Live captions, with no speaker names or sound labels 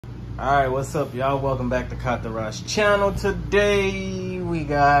Alright, what's up, y'all? Welcome back to Kott and Bird's channel. Today we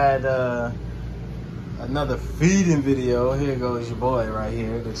got another feeding video. Here goes your boy right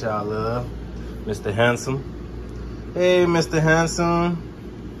here that y'all love, Mr. Handsome. Hey, Mr. Handsome.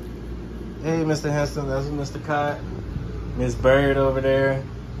 Hey, Mr. Handsome. That's Mr. Kott. Miss Bird over there.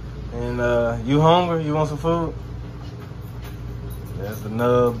 And you hungry? You want some food? There's the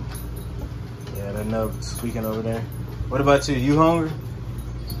nub. Yeah, that nub squeaking over there. What about you? You hungry?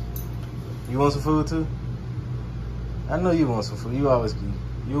 You want some food too? I know you want some food. You always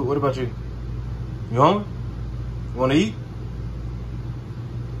eat. What about you? You hungry? You want to eat?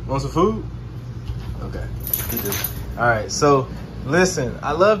 Want some food? Okay, you do. All right, so listen,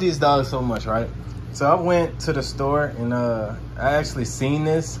 I love these dogs so much, right? So I went to the store and I actually seen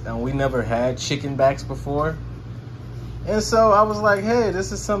this, and we never had chicken backs before. And so I was like, hey,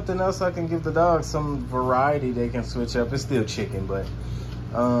 this is something else I can give the dogs, some variety they can switch up. It's still chicken, but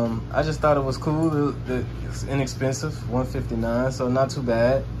I just thought it was cool. It's inexpensive, $1.59, so not too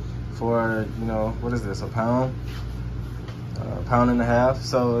bad for, you know, what is this, a pound and a half.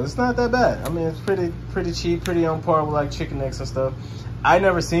 So it's not that bad. I mean, it's pretty cheap, pretty on par with like chicken necks and stuff. I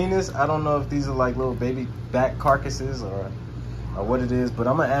never seen this. I don't know if these are like little baby back carcasses or what it is, but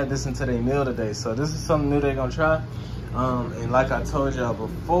I'm gonna add this into their meal today. So this is something new they're gonna try. And like I told y'all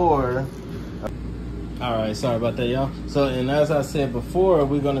before, all right, sorry about that, y'all. So, and as I said before,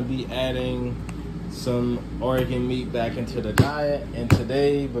 we're gonna be adding some Oregon meat back into the diet. And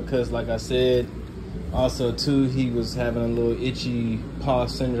today, because like I said, also too, he was having a little itchy paw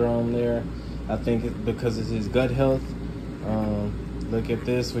syndrome there. I think it's because of his gut health. Look at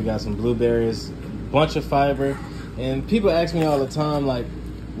this, we got some blueberries, bunch of fiber. And people ask me all the time, like,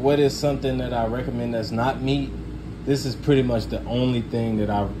 what is something that I recommend that's not meat? This is pretty much the only thing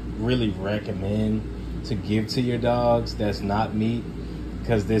that I really recommend to give to your dogs that's not meat,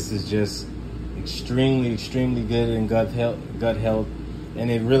 because this is just extremely good in gut health,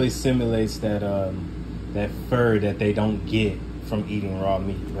 and it really simulates that that fur that they don't get from eating raw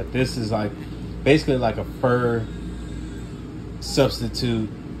meat. But this is like basically like a fur substitute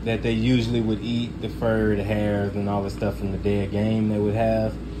that they usually would eat, the fur, the hairs, and all the stuff from the dead game they would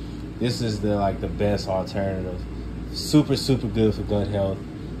have. This is the best alternative. Super good for gut health.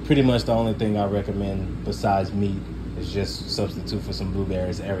 Pretty much the only thing I recommend besides meat is just substitute for some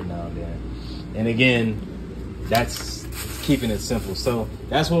blueberries every now and then. And again, that's keeping it simple. So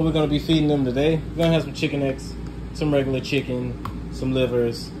that's what we're gonna be feeding them today. We're gonna have some chicken necks, some regular chicken, some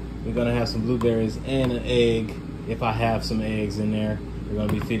livers. We're gonna have some blueberries and an egg. If I have some eggs in there, we're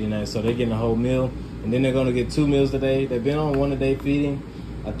gonna be feeding that. So they're getting a whole meal, and then they're gonna get 2 meals today. They've been on 1-a-day feeding.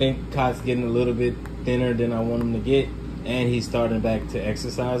 I think Kott's getting a little bit thinner than I want him to get, and he's starting back to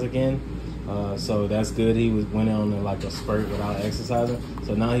exercise again. So that's good. He went on like a spurt without exercising.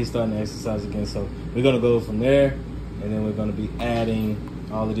 So now he's starting to exercise again. So we're gonna go from there, and then we're gonna be adding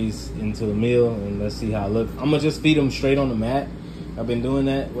all of these into the meal, and let's see how it looks. I'm gonna just feed them straight on the mat. I've been doing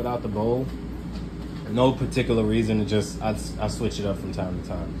that without the bowl. No particular reason, I switch it up from time to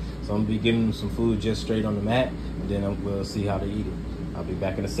time. So I'm gonna be giving them some food just straight on the mat, and then we'll see how they eat it. I'll be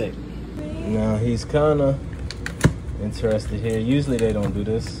back in a sec. Now he's kinda interested here. Usually they don't do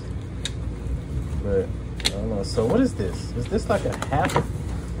this, but I don't know. So what is this? Is this like a half?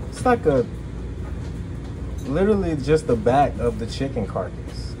 It's like literally just the back of the chicken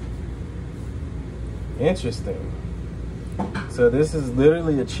carcass. Interesting. So this is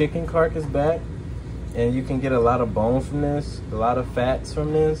literally a chicken carcass back, and you can get a lot of bone from this, a lot of fats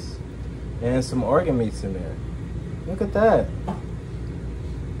from this, and some organ meats in there. Look at that.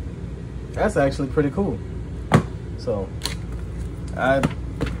 That's actually pretty cool. So I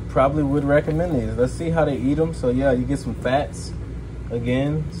probably would recommend these. Let's see how they eat them. So yeah, you get some fats.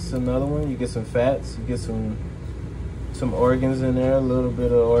 Again, this is another one. You get some fats. You get some organs in there, a little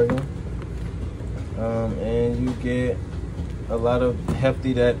bit of organ. And you get a lot of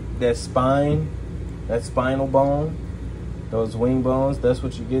hefty, that spine, that spinal bone, those wing bones. That's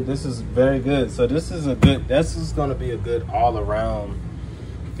what you get. This is very good. So this is going to be a good all-around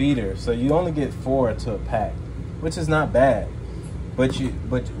feeder. So you only get 4 to a pack, which is not bad, but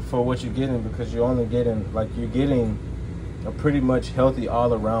for what you're getting, because you're only getting you're getting a pretty much healthy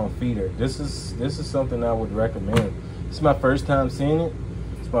all-around feeder. This is something I would recommend. It's my first time seeing it.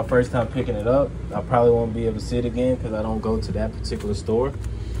 It's my first time picking it up. I probably won't be able to see it again because I don't go to that particular store.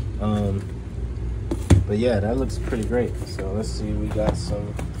 But yeah, that looks pretty great. So let's see, we got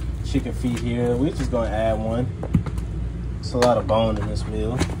some chicken feet here. We're just gonna add one. It's a lot of bone in this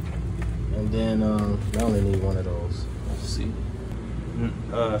meal. And then I only need one of those. Let's see.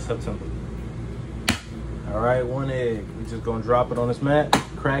 September. All right, 1 egg. We're just gonna drop it on this mat.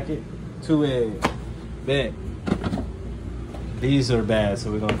 crack it. 2 eggs. Bet. These are bad,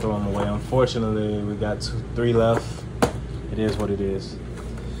 so we're gonna throw them away. Unfortunately, we got 3 left. It is what it is.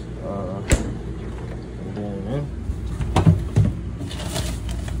 And then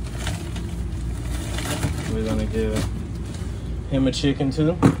we're gonna give him a chicken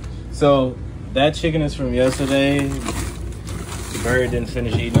too. So that chicken is from yesterday. Bird didn't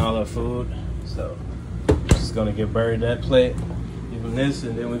finish eating all her food, so just gonna give Bird that plate, give him this,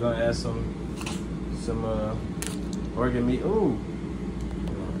 and then we're gonna add some organ meat. Ooh.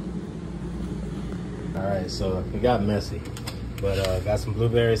 All right, so it got messy, but got some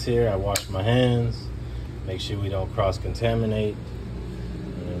blueberries here. I washed my hands, make sure we don't cross-contaminate,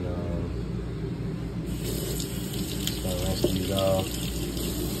 and just gonna rinse these off.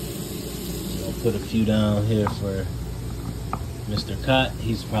 I'll put a few down here for Mr. Kott.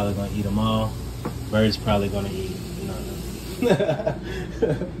 He's probably gonna eat them all. Bird's probably gonna eat none.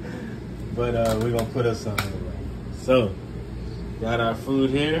 But we're gonna put us some anyway. So, got our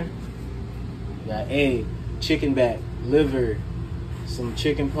food here. Got egg, chicken back, liver, some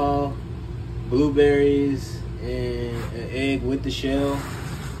chicken paw, blueberries, and an egg with the shell.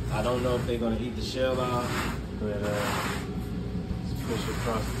 I don't know if they're gonna eat the shell out, but let's push it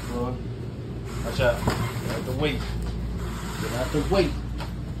across the floor. Watch out, you have to wait. You have to wait.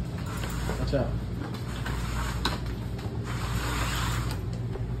 Watch out.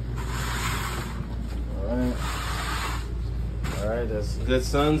 All right, that's a good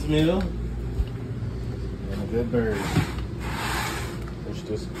son's meal. And a good bird. Push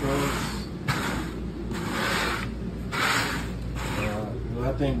this across. Do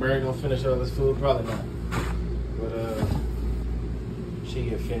I think Bird gonna finish all this food? Probably not. But she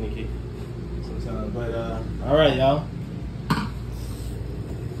get finicky sometimes. But all right, y'all.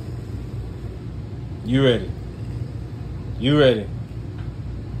 You ready? You ready?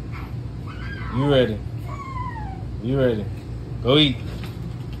 You ready? You ready? Go eat.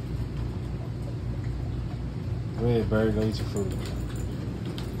 Go ahead, Bird. Go eat your food.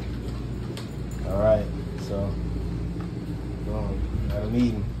 All right. So, go on. Got him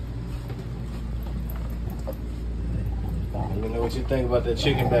eating. Let me know what you think about that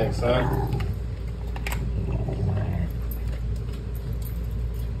chicken back, son.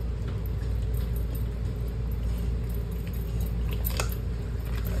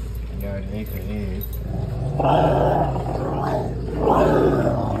 You already ate the egg.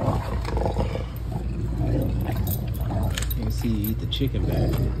 You can see you eat the chicken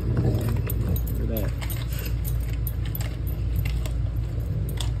back. Look at that.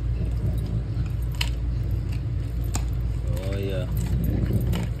 Oh yeah.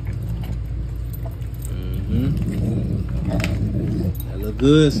 That look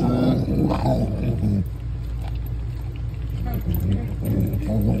good, son.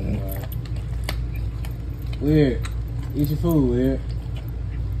 Weird. Eat your food, Weird.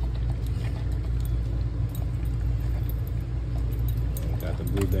 Got the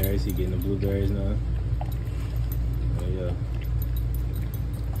blueberries. He getting the blueberries now. Oh yeah.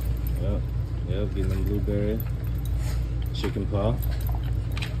 Yep, getting them blueberries. Chicken paw.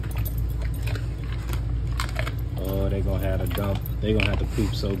 Oh, they gonna have a dump. They gonna have to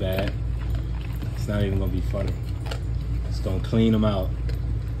poop so bad. It's not even gonna be funny. It's gonna clean them out.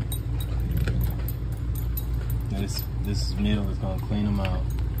 This meal is gonna clean them out.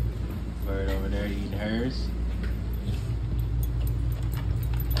 Bird over there eating hers.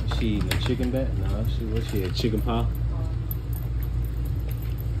 Is she eating a chicken back? No, what's she a chicken paw?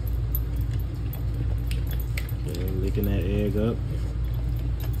 Okay, licking that egg up.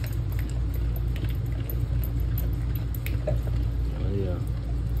 Oh yeah.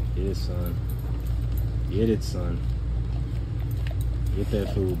 Get it, son. Get it, son. Get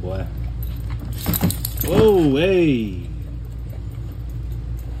that food, boy. Whoa, hey!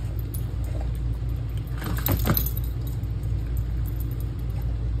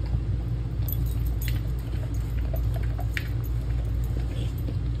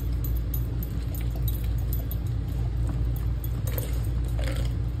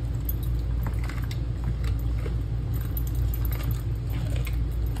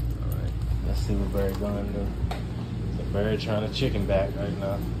 Alright, let's see what Bird's gonna do. The Bird trying to chicken back right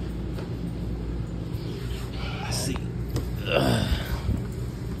now. See.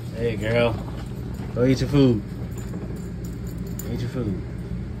 Hey girl, go eat your food. Eat your food.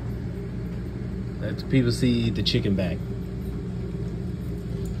 Let the people see you eat the chicken back.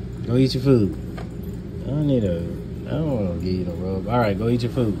 Go eat your food. I don't want to give you no rub. All right, go eat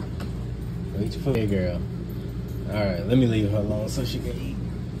your food. Go eat your food. Hey girl. All right, let me leave her alone so she can eat.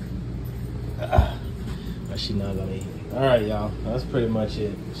 But she not gonna eat. All right, y'all. That's pretty much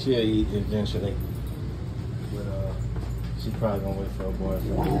it. She'll eat eventually, but she probably gonna wait for her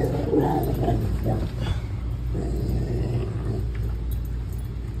boyfriend.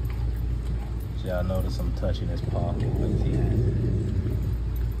 Y'all notice I'm touching his paw with his teeth.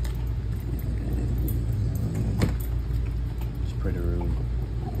 It's pretty rude.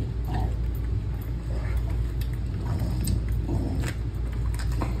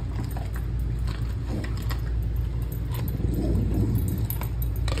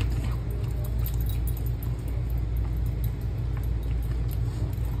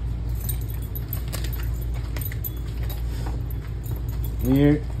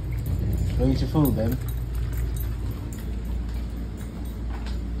 Weird. Go eat your food, baby.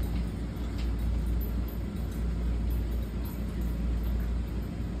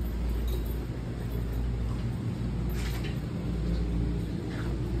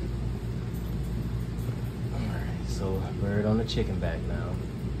 Alright, so Bird on the chicken back now.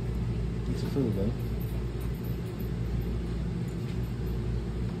 Eat your food, baby.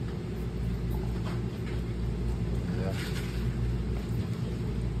 Yeah.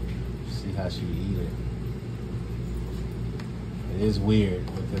 See how she eat it. It is weird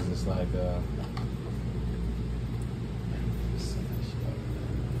because it's like ugh.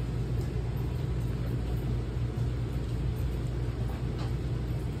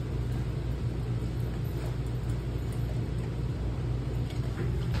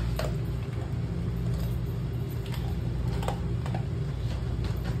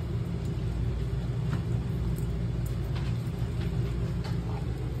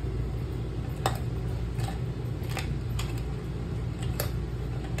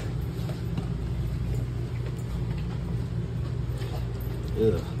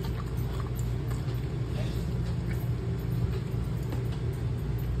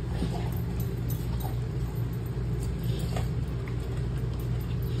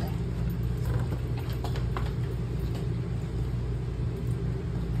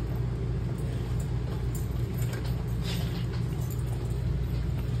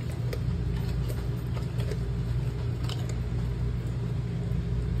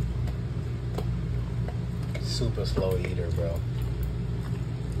 Super slow eater, bro.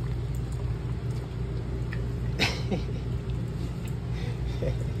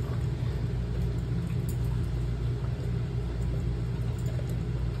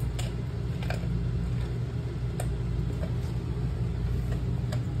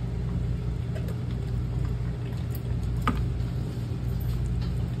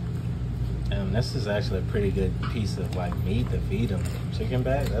 This is actually a pretty good piece of like meat to feed them. Chicken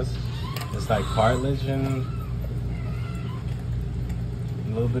back, it's like cartilage and a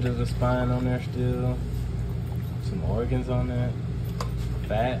little bit of the spine on there still. Some organs on that.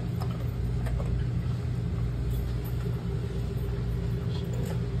 Fat.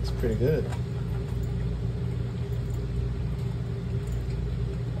 It's pretty good.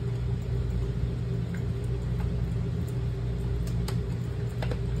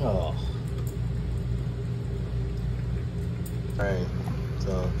 Oh. Alright,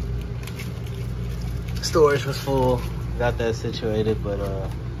 so storage was full. Got that situated, but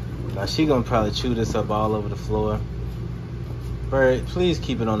now she gonna probably chew this up all over the floor. Bird, please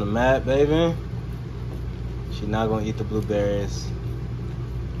keep it on the mat, baby. She not gonna eat the blueberries,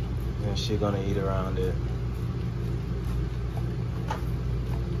 and she gonna eat around it.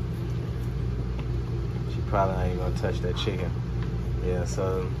 She probably ain't gonna touch that chicken. Yeah,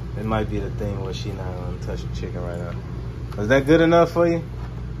 so it might be the thing where she not gonna touch the chicken right now. Is that good enough for you?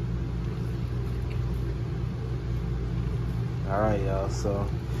 All right, y'all, so,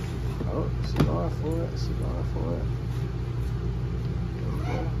 oh, she going for it, she going for it.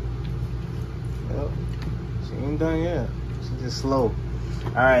 Okay. Yep, she ain't done yet. She just slow.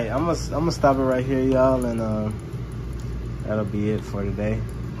 All right, I'm gonna stop it right here, y'all, and that'll be it for today.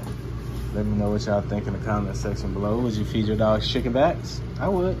 Let me know what y'all think in the comment section below. Would you feed your dogs chicken backs? I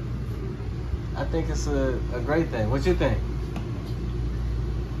would. I think it's a great thing. What you think?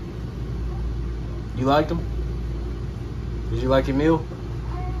 You liked them? Did you like your meal?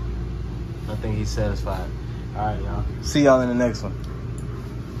 I think he's satisfied. All right, y'all. See y'all in the next one.